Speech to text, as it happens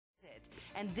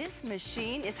And this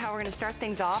machine is how we're going to start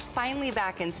things off. Finally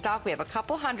back in stock. We have a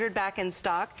couple hundred back in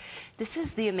stock. This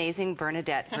is the amazing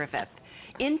Bernadette Griffith,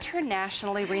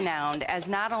 internationally renowned as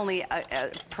not only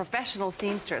a professional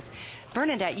seamstress.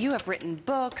 Bernadette, you have written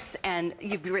books and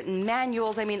you've written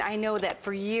manuals. I mean, I know that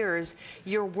for years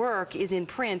your work is in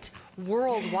print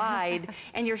worldwide,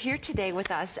 and you're here today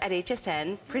with us at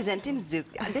HSN presenting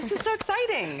Juki. This is so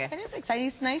exciting. It is exciting.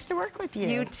 It's nice to work with you.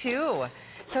 You too.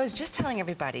 So I was just telling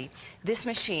everybody, this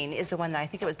machine is the one that I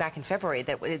think it was back in February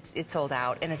that it sold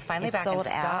out, and it's finally back in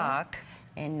stock.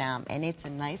 And it's a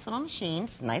nice little machine.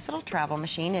 It's a nice little travel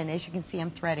machine, and as you can see,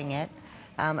 I'm threading it.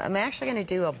 I'm actually going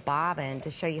to do a bobbin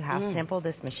to show you how simple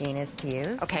this machine is to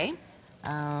use. Okay.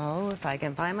 Oh, if I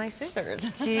can find my scissors.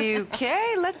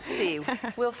 Okay, let's see.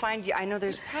 We'll find you. I know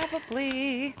there's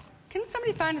probably... Can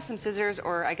somebody find us some scissors,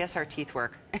 or I guess our teeth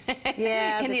work?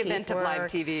 Yeah, in the event of live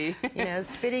TV. You know,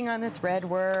 spitting on the thread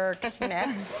works, you know.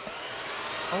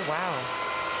 Oh, wow.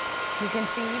 You can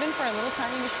see, even for a little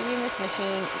tiny machine, this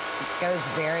machine goes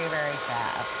very, very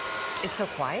fast. It's so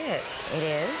quiet. It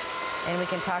is. And we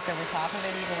can talk over top of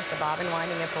it, even with the bobbin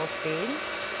winding at full speed.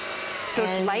 So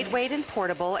it's lightweight and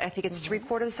portable. I think it's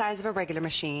 3/4 the size of a regular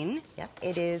machine. Yep,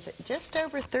 it is just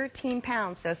over 13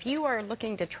 pounds. So if you are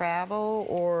looking to travel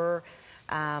or,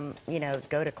 you know,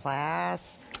 go to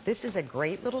class, this is a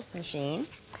great little machine.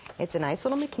 It's a nice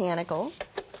little mechanical,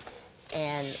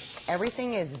 and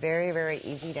everything is very, very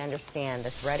easy to understand.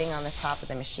 The threading on the top of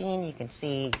the machine, you can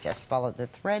see, just follow the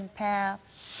thread path.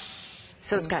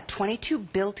 So it's got 22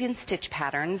 built-in stitch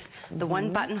patterns, the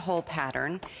one buttonhole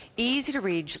pattern, easy to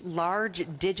read, large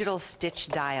digital stitch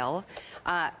dial.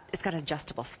 It's got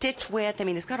adjustable stitch width. I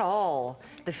mean, it's got all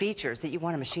the features that you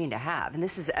want a machine to have. And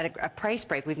this is at a price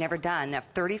break we've never done of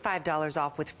 $35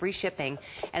 off with free shipping.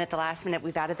 And at the last minute,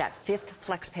 we've added that 5th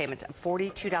flex payment of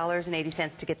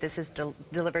 $42.80 to get this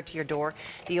delivered to your door.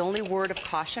 The only word of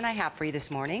caution I have for you this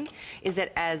morning is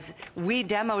that as we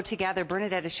demo together,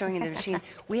 Bernadette is showing you the machine,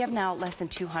 we have now less than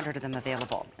 200 of them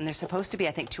available. And there's supposed to be,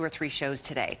 I think, 2 or 3 shows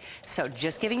today. So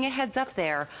just giving you a heads up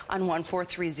there on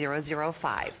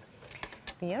 143005.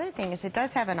 The other thing is it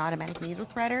does have an automatic needle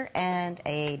threader and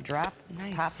a drop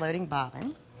top loading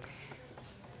bobbin.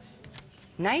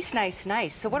 Nice, nice,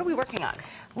 nice. So what are we working on?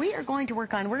 We are going to we're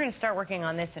going to start working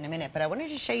on this in a minute, but I wanted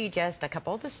to show you just a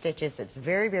couple of the stitches. It's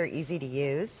very, very easy to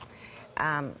use.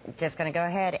 Just going to go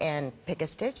ahead and pick a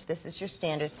stitch. This is your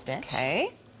standard stitch.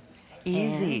 Okay.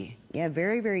 Easy. And, yeah,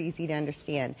 very, very easy to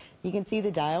understand. You can see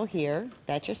the dial here.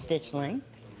 That's your stitch length.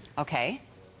 Okay.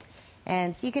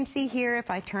 And so you can see here, if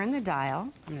I turn the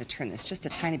dial... I'm going to turn this just a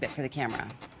tiny bit for the camera.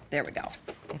 There we go.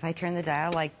 If I turn the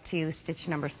dial like to stitch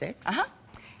number 6,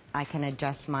 I can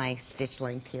adjust my stitch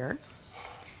length here.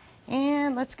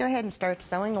 And let's go ahead and start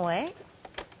sewing away.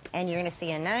 And you're going to see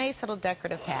a nice little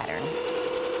decorative pattern.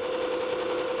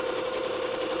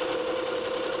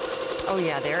 Oh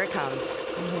yeah, there it comes.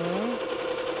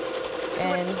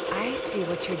 So And I see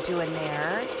what you're doing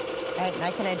there. Right, and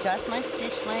I can adjust my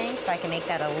stitch length so I can make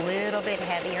that a little bit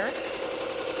heavier,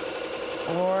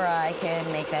 or I can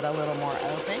make that a little more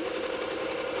open.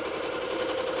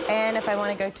 And if I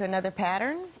want to go to another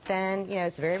pattern, then, you know,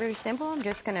 it's very, very simple. I'm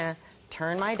just going to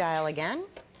turn my dial again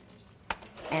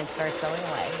and start sewing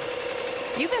away.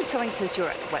 You've been sewing since you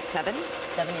were, what, 7?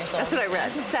 7 years old. That's what I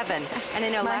read, 7. And I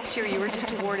know last year you were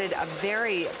just awarded a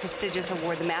very prestigious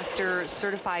award, the Master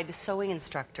Certified Sewing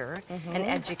Instructor and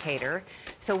Educator.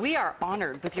 So we are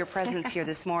honored with your presence here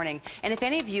this morning. And if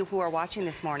any of you who are watching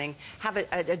this morning have a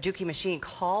Juki machine,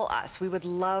 call us. We would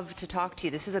love to talk to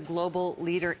you. This is a global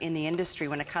leader in the industry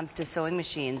when it comes to sewing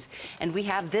machines. And we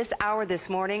have this hour this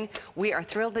morning. We are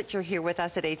thrilled that you're here with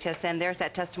us at HSN. There's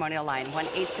that testimonial line,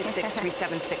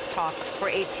 1-866-376-TALK or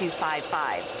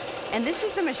 8255. And this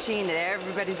is the machine that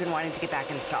everybody's been wanting to get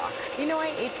back in stock. You know what?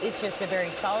 It's just a very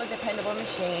solid, dependable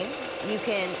machine. You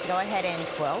can go ahead and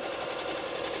quilt.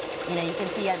 You know, you can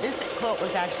see this quilt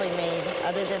was actually made,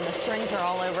 other than the strings are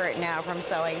all over it now from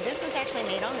sewing, this was actually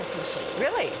made on this machine.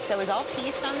 Really? So it was all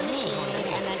pieced on the machine,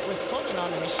 and then it was quilted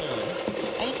on the machine.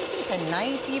 And you can see it's a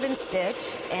nice, even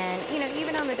stitch. And, you know,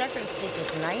 even on the decorative stitches,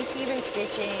 nice, even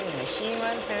stitching. The machine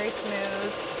runs very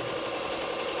smooth.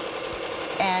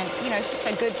 And, you know, it's just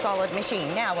a good, solid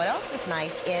machine. Now, what else is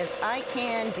nice is I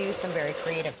can do some very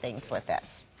creative things with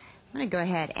this. I'm going to go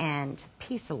ahead and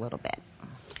piece a little bit.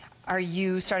 Are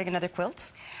you starting another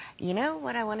quilt? You know,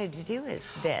 what I wanted to do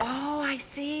is this. Oh, I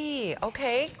see.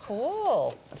 Okay,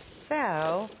 cool.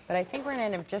 So, but I think we're going to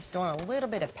end up just doing a little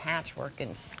bit of patchwork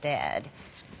instead.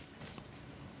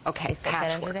 Okay,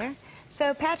 patchwork. Under there.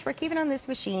 So, patchwork, even on this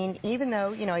machine, even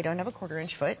though, you know, I don't have a 1/4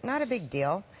 inch foot, not a big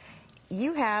deal.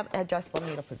 You have an adjustable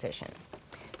needle position.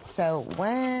 So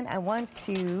when I want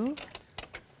to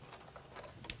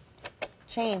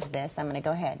change this, I'm going to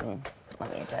go ahead and,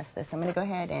 let me adjust this. I'm going to go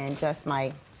ahead and adjust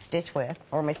my stitch width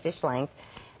or my stitch length.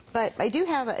 But I do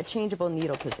have a changeable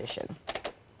needle position.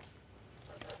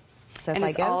 So And if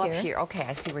it's I go all here, up here. Okay,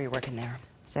 I see where you're working there.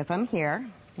 so if I'm here,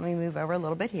 let me move over a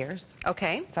little bit here.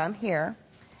 Okay. If I'm here,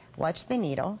 watch the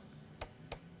needle.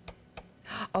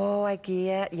 Oh, I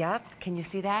get, yep. Can you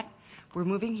see that? We're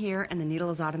moving here, and the needle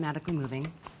is automatically moving.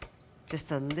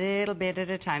 Just a little bit at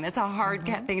a time. It's a hard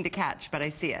thing to catch, but I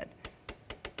see it.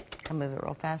 I'll move it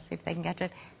real fast, see if they can catch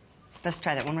it. Let's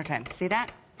try that one more time. See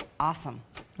that? Awesome.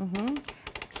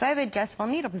 So I have adjustable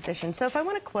needle position. So if I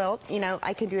want to quilt, you know,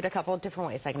 I can do it a couple of different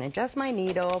ways. I can adjust my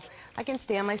needle, I can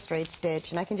stay on my straight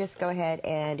stitch, and I can just go ahead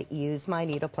and use my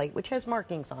needle plate, which has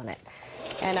markings on it.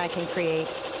 And I can create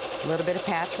a little bit of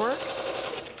patchwork.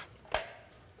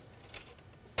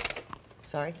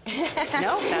 Sorry.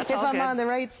 No, that's If all I'm good. on the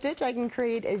right stitch, I can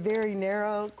create a very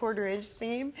narrow 1/4 inch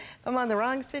seam. If I'm on the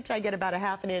wrong stitch, I get about a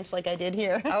 1/2 inch like I did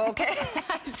here. Oh, okay.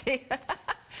 I see.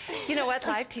 You know what?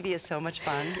 Live TV is so much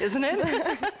fun, isn't it?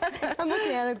 I'm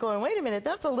looking at it going, wait a minute,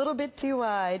 that's a little bit too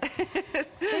wide.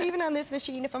 But even on this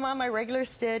machine, if I'm on my regular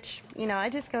stitch, you know, I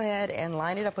just go ahead and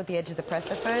line it up with the edge of the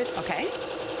presser foot. Okay.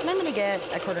 And I'm going to get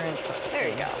a 1/4 inch first. There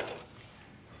you go.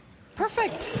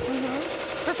 Perfect.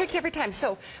 Perfect every time.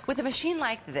 So with a machine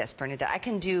like this, Bernadette, I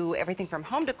can do everything from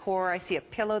home decor. I see a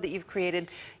pillow that you've created.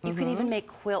 You can even make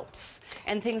quilts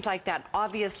and things like that.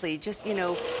 Obviously, just, you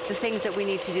know, the things that we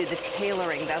need to do, the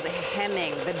tailoring, the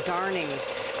hemming, the darning.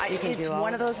 It's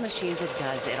one of those machines that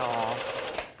does it all.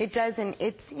 It does, and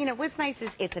it's, you know, what's nice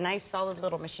is it's a nice solid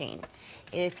little machine.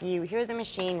 If you hear the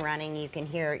machine running, you can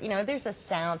hear, you know, there's a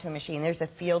sound to a machine, there's a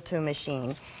feel to a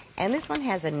machine. And this one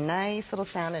has a nice little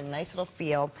sound and a nice little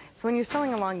feel. So when you're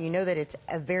sewing along, you know that it's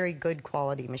a very good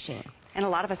quality machine. And a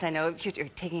lot of us, I know, if you're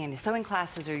taking any sewing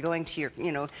classes or you're going to your,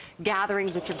 you know,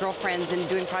 gatherings with your girlfriends and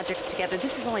doing projects together,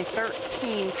 this is only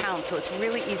 13 pounds, so it's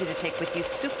really easy to take with you.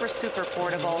 Super, super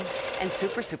portable and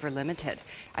super, super limited.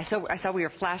 I saw we were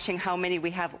flashing how many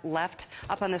we have left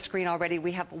up on the screen already.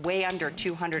 We have way under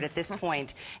 200 at this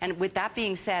point. And with that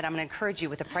being said, I'm going to encourage you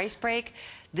with a price break.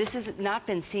 This has not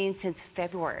been seen since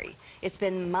February. It's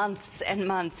been months and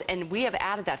months, and we have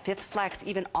added that fifth flex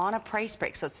even on a price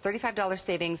break. So it's $35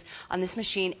 savings on this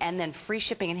machine and then free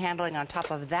shipping and handling on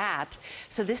top of that.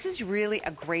 So this is really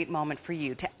a great moment for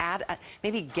you to add,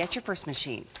 maybe get your first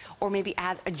machine or maybe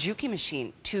add a Juki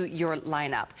machine to your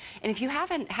lineup. And if you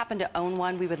haven't happened to own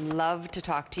one, we would love to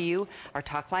talk to you. Our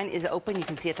talk line is open. You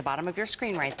can see at the bottom of your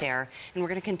screen right there. And we're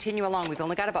going to continue along. We've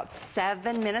only got about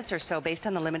 7 minutes or so based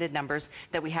on the limited numbers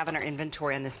that we have in our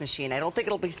inventory on this machine. I don't think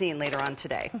it'll be seen later on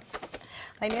today.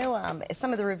 I know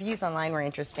some of the reviews online were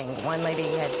interesting. One lady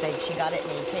had said she got it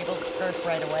in table skirts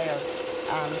right away, or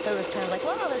so it was kind of like,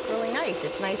 wow, that's really nice.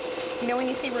 It's nice, you know, when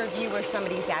you see a review where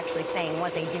somebody's actually saying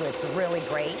what they do, it's really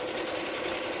great.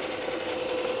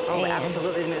 Oh,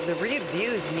 absolutely. The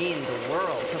reviews mean the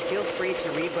world, so feel free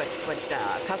to read what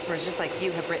customers just like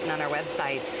you have written on our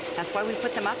website. That's why we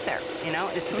put them up there. You know,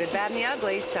 it's the good, bad, and the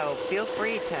ugly, so feel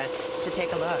free to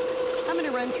take a look. I'm going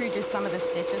to run through just some of the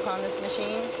stitches on this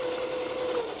machine.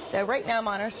 So right now I'm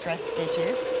on our stretch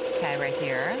stitches. Okay, right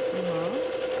here.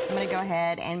 I'm going to go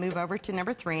ahead and move over to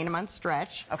number 3, and I'm on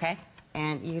stretch. Okay.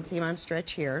 And you can see I'm on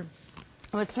stretch here.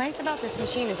 What's nice about this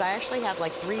machine is I actually have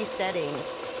like 3 settings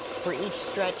for each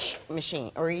stretch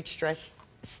machine, or each stretch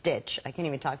stitch. I can't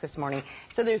even talk this morning.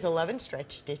 So there's 11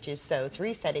 stretch stitches, so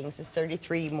 3 settings is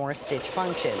 33 more stitch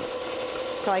functions.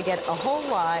 So I get a whole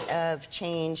lot of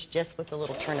change just with a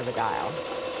little turn of a dial.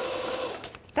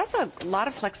 That's a lot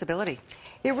of flexibility.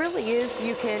 It really is.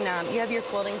 You can, you have your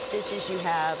quilting stitches, you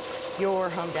have your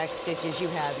home deck stitches, you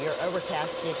have your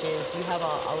overcast stitches, you have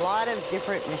a lot of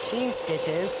different machine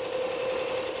stitches.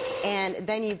 And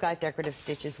then you've got decorative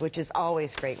stitches, which is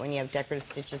always great when you have decorative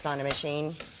stitches on a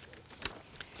machine.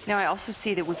 Now, I also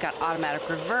see that we've got automatic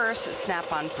reverse,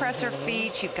 snap-on presser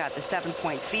feet. You've got the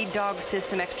 7-point feed dog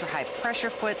system, extra high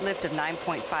pressure foot lift of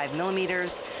 9.5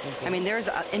 millimeters. I mean, there's,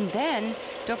 and then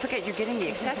don't forget you're getting the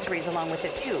accessories along with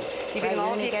it too. You're getting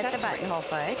all the accessories. You're going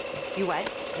to get the buttonhole foot. You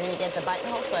what? You're going to get the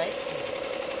buttonhole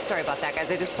foot. Sorry about that,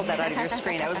 guys. I just pulled that out of your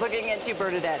screen. I was looking at you,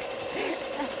 Bernadette.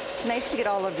 It's nice to get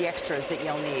all of the extras that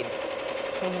you'll need.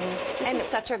 This is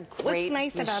such a great What's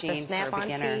nice about the machine for a snap-on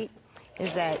beginner. feet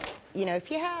is that, you know,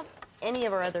 if you have any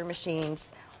of our other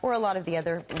machines, or a lot of the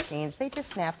other machines, they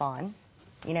just snap on,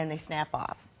 you know, and they snap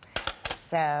off.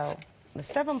 So the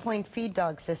 7-point feed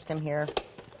dog system here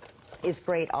is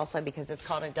great also because it's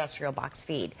called industrial box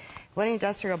feed. What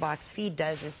industrial box feed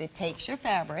does is it takes your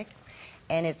fabric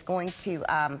and it's going to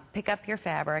pick up your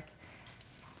fabric,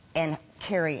 and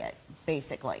carry it,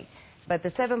 basically. But the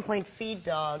 7-point feed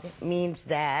dog means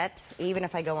that even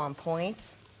if I go on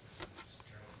point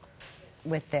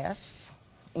with this,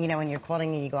 you know, when you're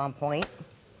quilting and you go on point,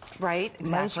 Right,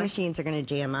 exactly. most machines are going to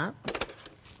jam up.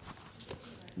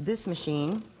 This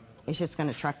machine is just going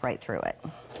to truck right through it.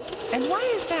 And why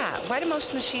is that? Why do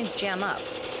most machines jam up?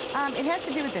 It has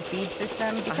to do with the feed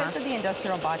system. Because of the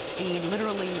industrial box feed,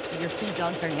 literally your feed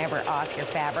dogs are never off your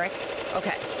fabric.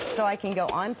 Okay. So I can go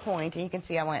on point, and you can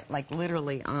see I went like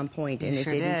literally on point, and it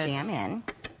didn't jam in.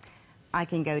 I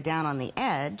can go down on the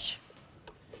edge.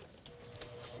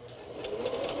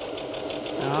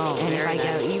 Oh, And very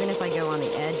nice. even if I go on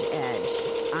the edge,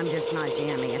 I'm just not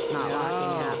jamming. It's not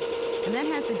locking up. And that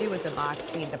has to do with the box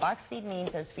feed. The box feed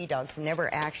means those feed dogs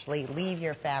never actually leave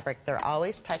your fabric. They're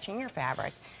always touching your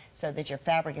fabric so that your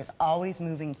fabric is always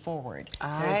moving forward.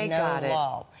 There's no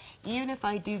lull. Even if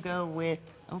I do go with,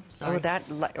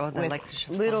 with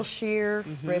little sheer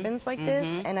ribbons like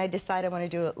this, and I decide I want to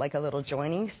do it like a little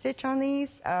joining stitch on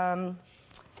these, I'm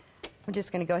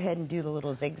just going to go ahead and do the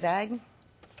little zigzag.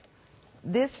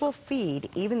 This will feed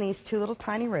even these two little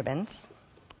tiny ribbons.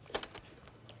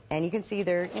 And you can see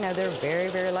they're very,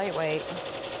 very lightweight.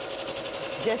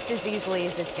 Just as easily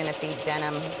as it's going to feed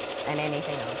denim and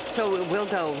anything else. So it will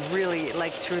go really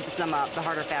like through some the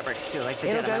harder fabrics too, like the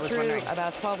denim. It'll go through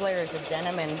about 12 layers of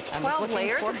denim, and 12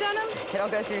 layers of denim? It'll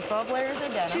go through 12 layers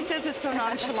of denim. She says it so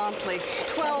nonchalantly.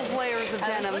 12 layers of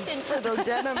denim. I was looking for the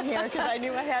denim here because I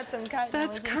knew I had some cut.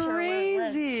 That's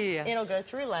crazy. It'll go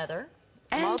through leather.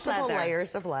 And multiple leather.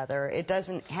 layers of leather. It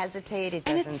doesn't hesitate. It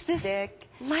doesn't stick.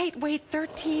 Lightweight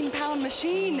 13-pound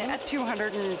machine at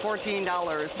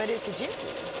 $214. But it's a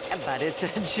Juki. But it's a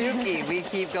Juki. We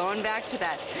keep going back to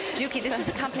that. Juki, this is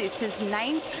a company since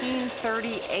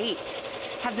 1938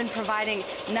 have been providing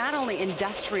not only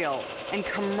industrial and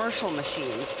commercial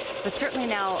machines, but certainly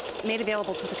now made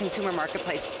available to the consumer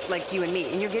marketplace like you and me.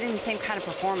 And you're getting the same kind of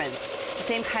performance, the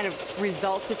same kind of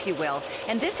results, if you will.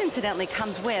 And this, incidentally,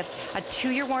 comes with a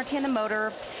 2-year warranty on the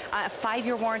motor, a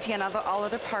 5-year warranty on all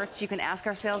other parts. You can ask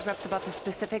our sales reps about the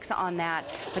specifics on that.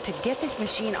 But to get this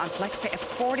machine on FlexPay at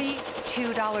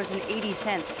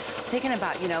 $42.80, thinking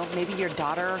about, maybe your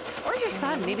daughter or your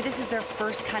son, maybe this is their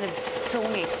first kind of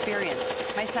sewing experience.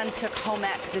 My son took home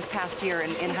ec this past year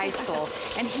in high school,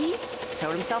 and he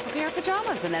sewed himself a pair of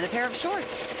pajamas and then a pair of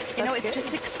shorts. It's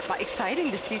just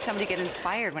exciting to see somebody get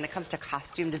inspired when it comes to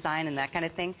costume design and that kind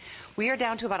of thing. We are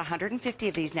down to about 150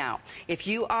 of these now. If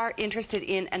you are interested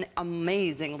in an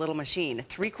amazing little machine,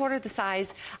 3/4 the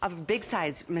size of a big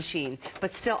size machine,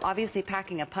 but still obviously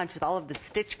packing a punch with all of the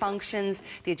stitch functions,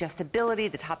 the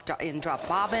adjustability, the top and drop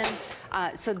bobbin.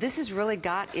 So this has really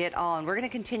got it all, and we're going to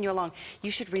continue along.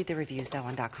 You should read the reviews though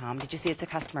on .com. Did you see it's a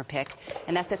customer pick?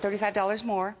 And that's at $35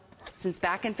 more since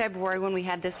back in February when we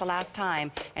had this the last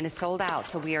time, and it's sold out.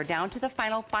 So we are down to the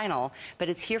final, but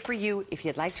it's here for you. If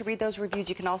you'd like to read those reviews,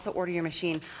 you can also order your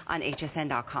machine on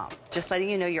hsn.com. Just letting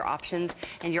you know your options,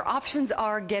 and your options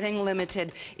are getting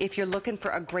limited. If you're looking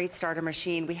for a great starter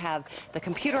machine, we have the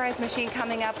computerized machine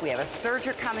coming up. We have a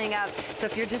serger coming up. So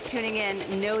if you're just tuning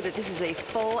in, know that this is a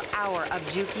full hour of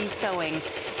Juki sewing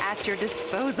at your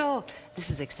disposal. This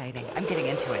is exciting. I'm getting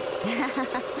into it.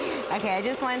 Okay, I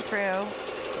just went through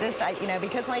this,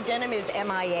 because my denim is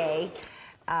MIA,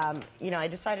 I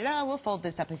decided, we'll fold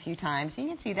this up a few times. You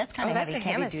can see that's kind of heavy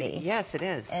canvasy. Yes, it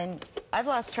is. And I've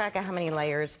lost track of how many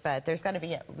layers, but there's got to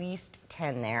be at least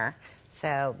 10 there.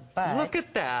 So, but look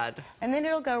at that. And then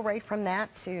it'll go right from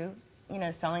that to,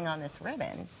 sewing on this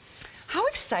ribbon. How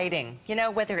exciting,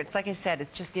 whether it's, like I said,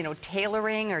 it's just,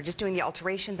 tailoring or just doing the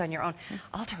alterations on your own.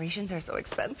 Alterations are so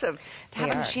expensive. To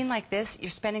have a machine like this, you're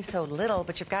spending so little,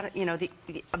 but you've got, the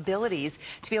abilities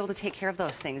to be able to take care of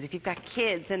those things. If you've got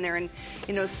kids and they're in,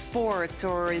 sports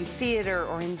or in theater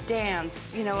or in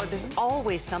dance, there's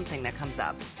always something that comes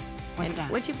up. And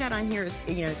what you've got on here is,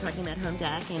 talking about home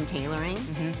deck and tailoring.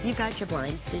 You've got your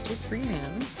blind stitches for your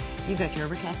hems. You've got your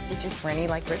overcast stitches for any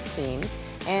like ripped seams.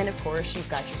 And of course, you've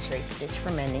got your straight stitch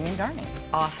for mending and darning.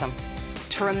 Awesome.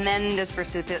 Tremendous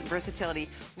versatility.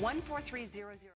 14300.